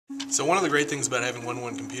So one of the great things about having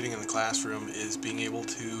one-on-one computing in the classroom is being able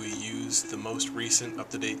to use the most recent,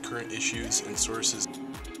 up-to-date current issues and sources.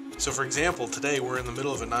 So for example, today we're in the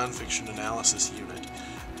middle of a nonfiction analysis unit,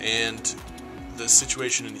 and the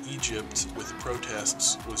situation in Egypt with the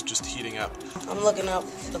protests was just heating up. I'm looking up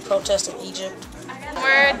the protests in Egypt.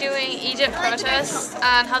 We're doing Egypt protests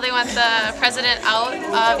on how they want the president out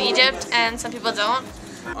of Egypt, and some people don't.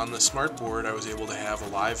 On the smartboard, I was able to have a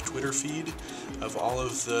live Twitter feed of all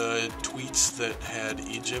of the tweets that had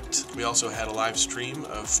Egypt. We also had a live stream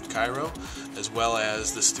of Cairo, as well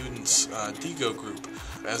as the students' DIGO group.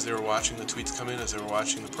 As they were watching the tweets come in, as they were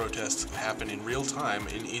watching the protests happen in real time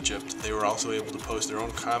in Egypt, they were also able to post their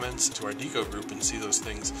own comments to our DIGO group and see those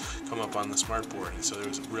things come up on the smartboard. And so there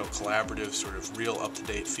was a real collaborative, sort of real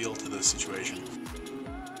up-to-date feel to the situation.